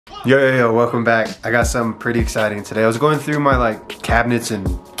Yo, welcome back. I got something pretty exciting today. I was going through my like cabinets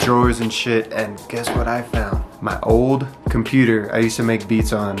and drawers and shit, and guess what I found? My old computer I used to make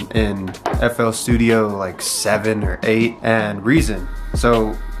beats on in FL Studio like 7 or 8 and Reason.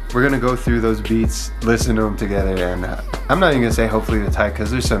 So we're gonna go through those beats, listen to them together, and I'm not even gonna say hopefully they're tight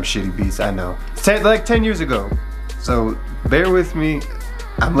because there's some shitty beats, I know. Like 10 years ago. So bear with me.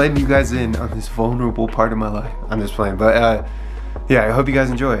 I'm letting you guys in on this vulnerable part of my life. I'm just playing, but yeah, I hope you guys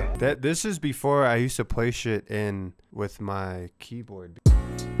enjoy. This is before I used to play shit in with my keyboard.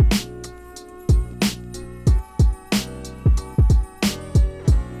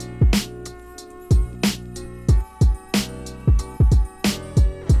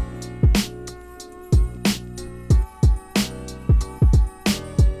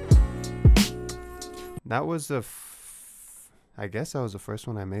 That was I guess that was the first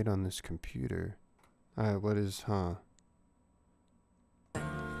one I made on this computer. Alright, what is,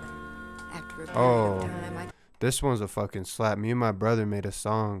 Oh, this one's a fucking slap. Me and my brother made a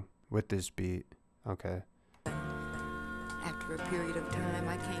song with this beat. Okay. After a period of time,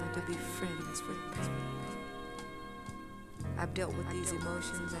 I came to be friends with pain. I've dealt with these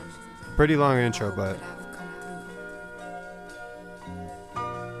emotions and pretty long intro, but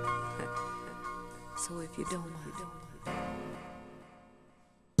so if you don't mind.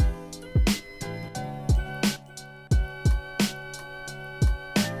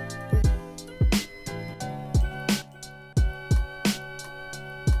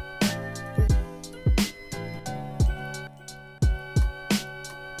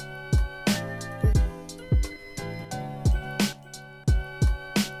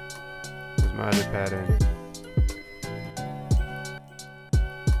 my other pattern.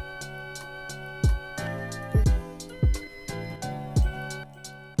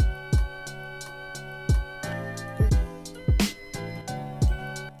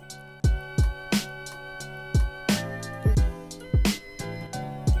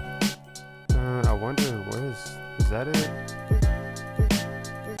 I wonder what is that it?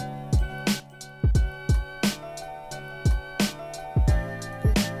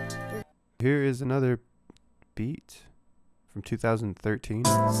 Here is another beat from 2013.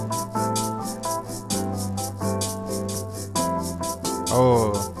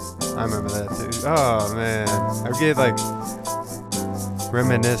 Oh, I remember that too. Oh man, I get like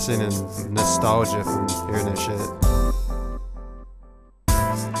reminiscing and nostalgia from hearing this shit.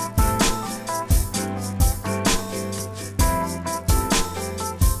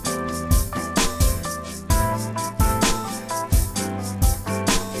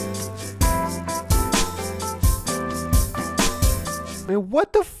 Man,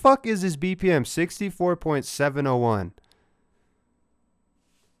 what the fuck is this BPM? 64.701.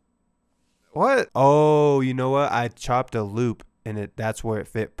 What? Oh, you know what? I chopped a loop and that's where it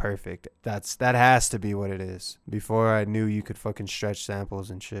fit perfect. That has to be what it is. Before I knew you could fucking stretch samples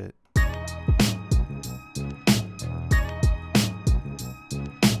and shit.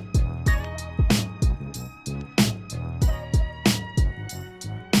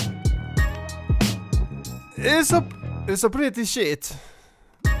 It's a pretty shit.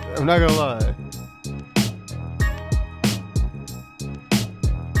 I'm not gonna lie.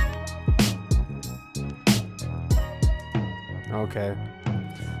 Okay.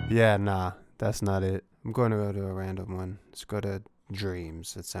 Yeah, nah, that's not it. I'm going to go to a random one. Let's go to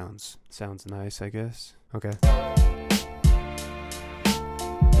Dreams. It sounds nice, I guess. Okay.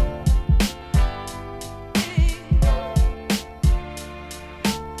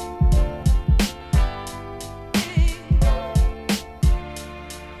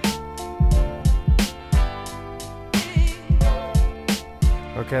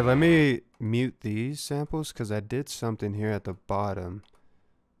 Okay, let me mute these samples because I did something here at the bottom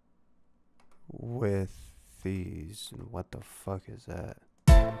with these. And what the fuck is that?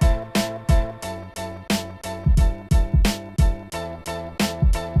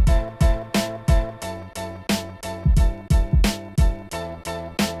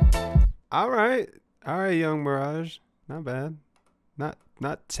 All right, young Mirage. Not bad.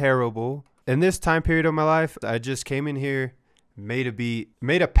 Not terrible. In this time period of my life, I just came in here, made a beat,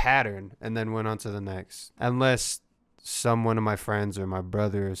 made a pattern, and then went on to the next. Unless one of my friends or my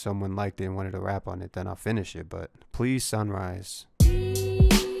brother or someone liked it and wanted to rap on it, then I'll finish it. But please, sunrise.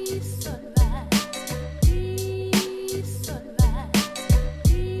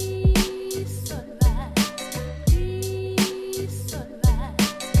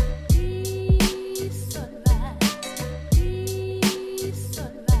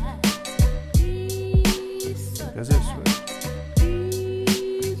 Does it switch?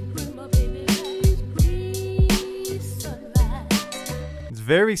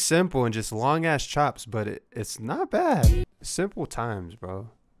 very simple and just long ass chops, but it's not bad. Simple times, bro.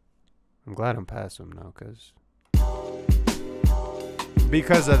 I'm glad I'm past them now,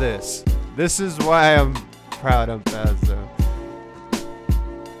 because of this. This is why I'm proud I'm past them.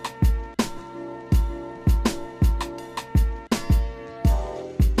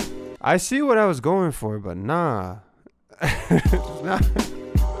 I see what I was going for, but nah. Nah.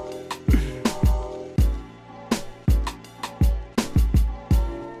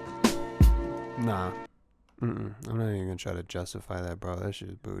 Nah. I'm not even gonna try to justify that, bro. That shit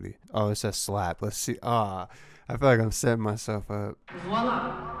is booty. Oh, it says slap. Let's see. I feel like I'm setting myself up.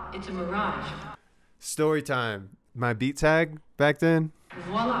 Voila, it's a mirage. Story time. My beat tag back then.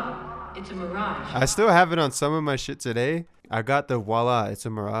 Voila, it's a mirage. I still have it on some of my shit today. I got the voila, it's a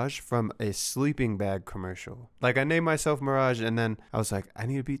mirage from a sleeping bag commercial. Like, I named myself Mirage, and then I was like, I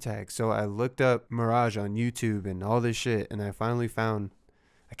need a beat tag. So I looked up Mirage on YouTube and all this shit, and I finally found,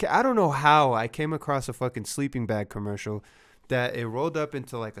 I don't know how I came across a fucking sleeping bag commercial that it rolled up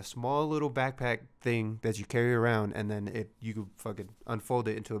into like a small little backpack thing that you carry around, and then you could fucking unfold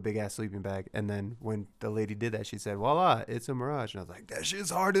it into a big ass sleeping bag. And then when the lady did that, she said, voila, it's a Mirage. And I was like, that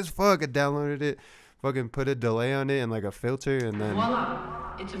shit's hard as fuck. I downloaded it, fucking put a delay on it and like a filter, and then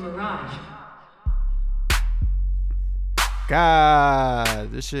voila, it's a mirage.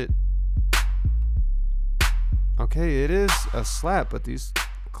 God, this shit. Okay, it is a slap, but these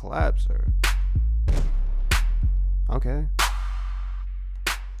claps are okay.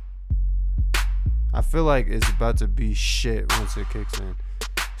 I feel like it's about to be shit once it kicks in.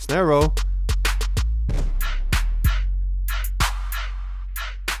 Snare roll.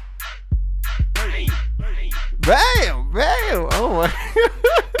 Bam! Bam! Oh my.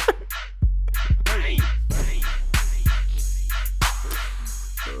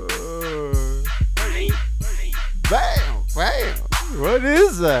 Bam! Bam! What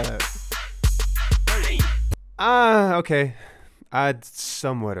is that? Okay. I'd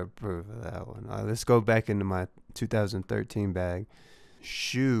somewhat approve of that one. Let's go back into my 2013 bag.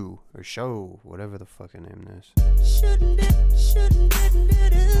 Shoe or show, whatever the fucking name is.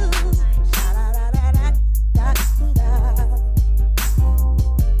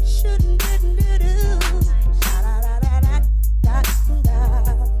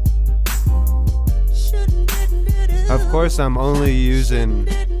 Of course, I'm only using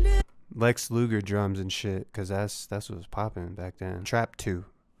Lex Luger drums and shit, because that's what was popping back then. Trap 2.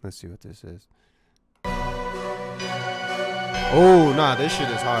 Let's see what this is. Oh, nah, this shit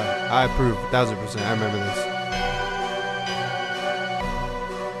is hard. I approve, 1000%. I remember this.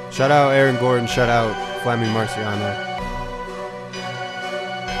 Shout out Aaron Gordon. Shout out Flaming Marciano.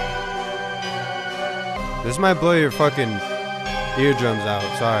 This might blow your fucking eardrums out.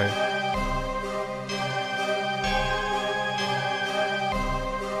 Sorry.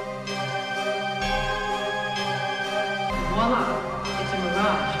 Voila, it's a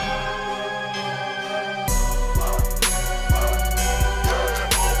mirage.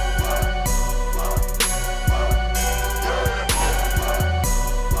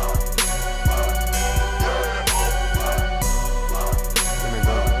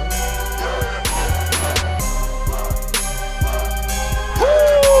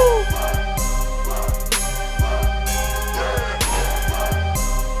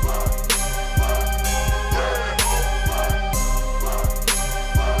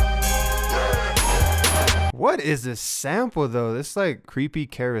 What is this sample though? This like creepy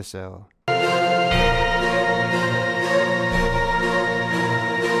carousel.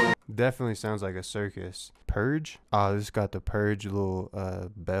 Definitely sounds like a circus. Purge? Oh, this got the Purge little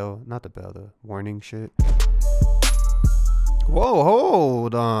bell. Not the bell, the warning shit. Whoa,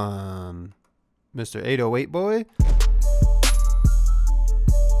 hold on. Mr. 808 boy?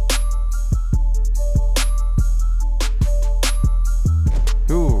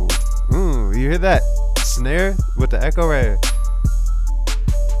 Ooh, you hear that snare with the echo right here?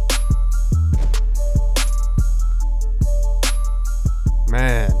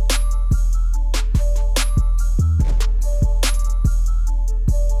 Man.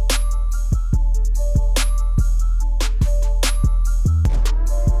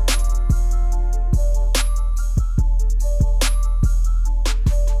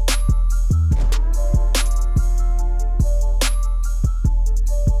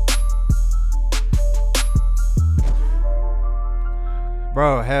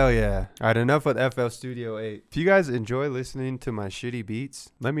 Bro, hell yeah. Alright, enough with FL Studio 8. If you guys enjoy listening to my shitty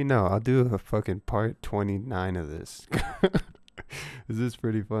beats, let me know. I'll do a fucking part 29 of this. This is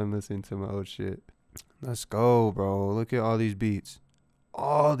pretty fun listening to my old shit. Let's go, bro. Look at all these beats.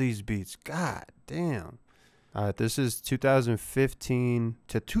 All these beats. God damn. All right, this is 2015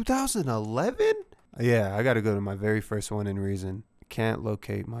 to 2011? Yeah, I got to go to my very first one in Reason. Can't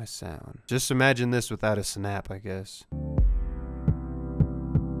locate my sound. Just imagine this without a snap, I guess.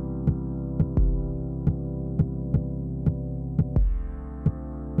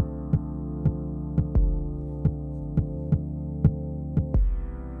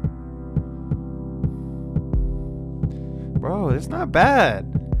 Bro, it's not bad.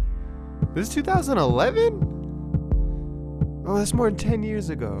 This is 2011? Oh, that's more than 10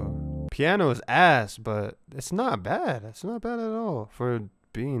 years ago. Piano is ass, but it's not bad. It's not bad at all for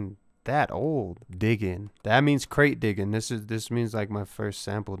being that old. Digging. That means crate digging. This means like my first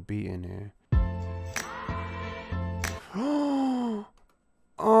sampled beat in here. Oh,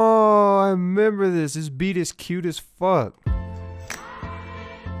 I remember this. This beat is cute as fuck.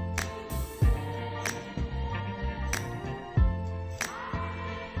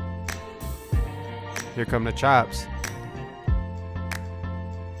 Here come the chops.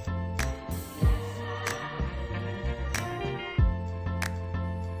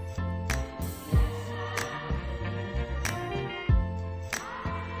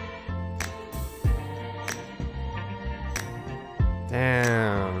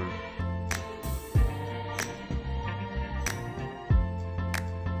 Damn.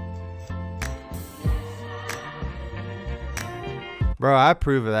 Bro, I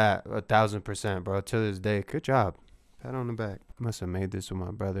approve of that 1,000%, bro. To this day, good job. Pat on the back. Must have made this with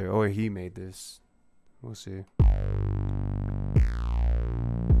my brother, or he made this. We'll see.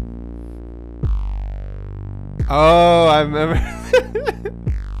 Oh, I remember.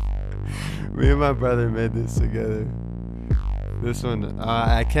 Me and my brother made this together. This one,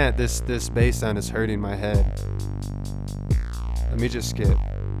 I can't. This bass sound is hurting my head. Let me just skip.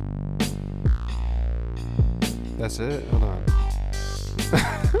 That's it. Hold on.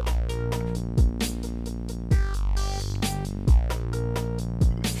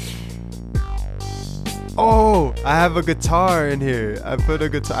 Oh, I have a guitar in here. I put a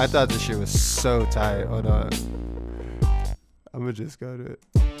guitar. I thought this shit was so tight. Hold on. I'm gonna just go to it.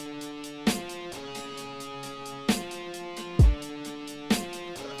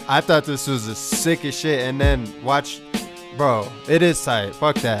 I thought this was the sickest shit, and then watch, bro, it is tight.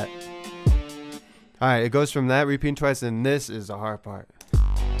 Fuck that. All right, it goes from that repeating twice, and this is the hard part.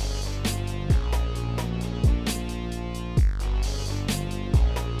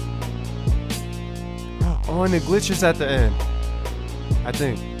 Oh, and it glitches at the end, I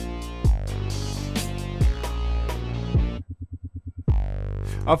think.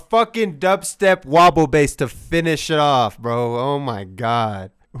 A fucking dubstep wobble bass to finish it off, bro. Oh my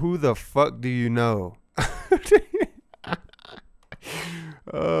god. Who the fuck do you know?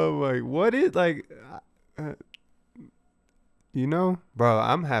 Oh my, what is like, you know? Bro,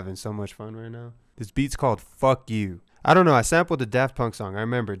 I'm having so much fun right now. This beat's called Fuck You. I don't know, I sampled the Daft Punk song. I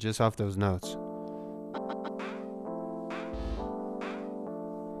remember just off those notes.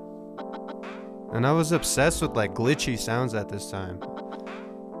 And I was obsessed with like glitchy sounds at this time.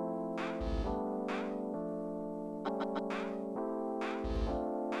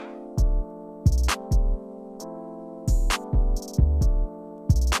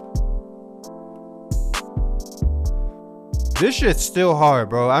 This shit's still hard,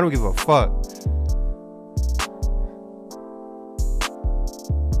 bro. I don't give a fuck.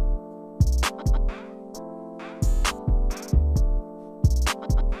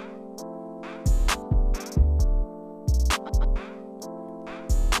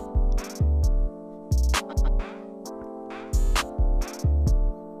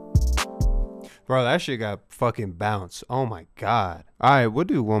 Bro, that shit got fucking bounce. Oh my god. Alright, we'll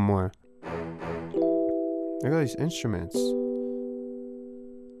do one more. Look at these instruments.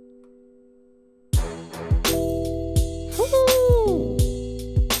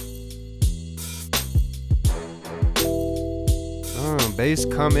 Oh, bass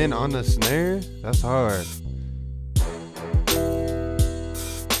come in on the snare? That's hard.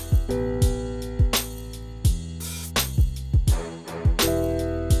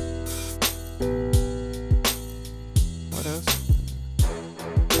 What else?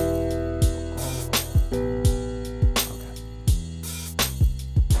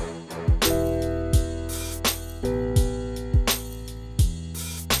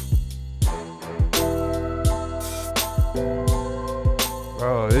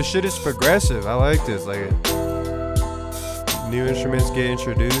 Bro, this shit is progressive. I like this. Like, new instruments get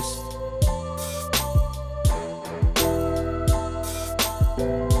introduced.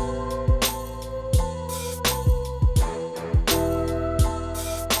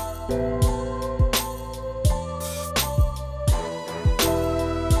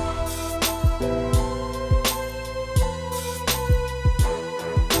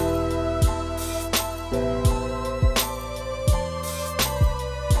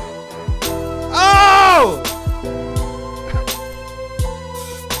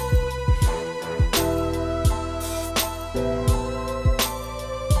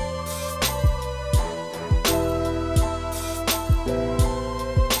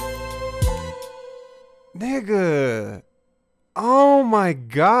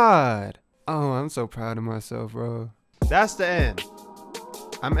 God. Oh, I'm so proud of myself, bro. That's the end.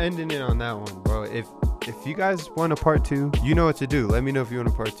 I'm ending it on that one, bro. If you guys want a part 2, you know what to do. Let me know if you want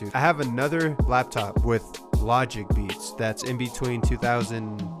a part 2. I have another laptop with Logic beats that's in between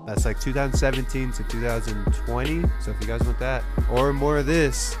 2017 to 2020. So if you guys want that or more of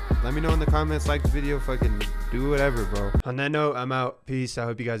this, let me know in the comments. Like the video, fucking do whatever, bro. On that note, I'm out. Peace. I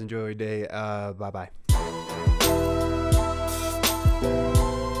hope you guys enjoy your day. Bye bye.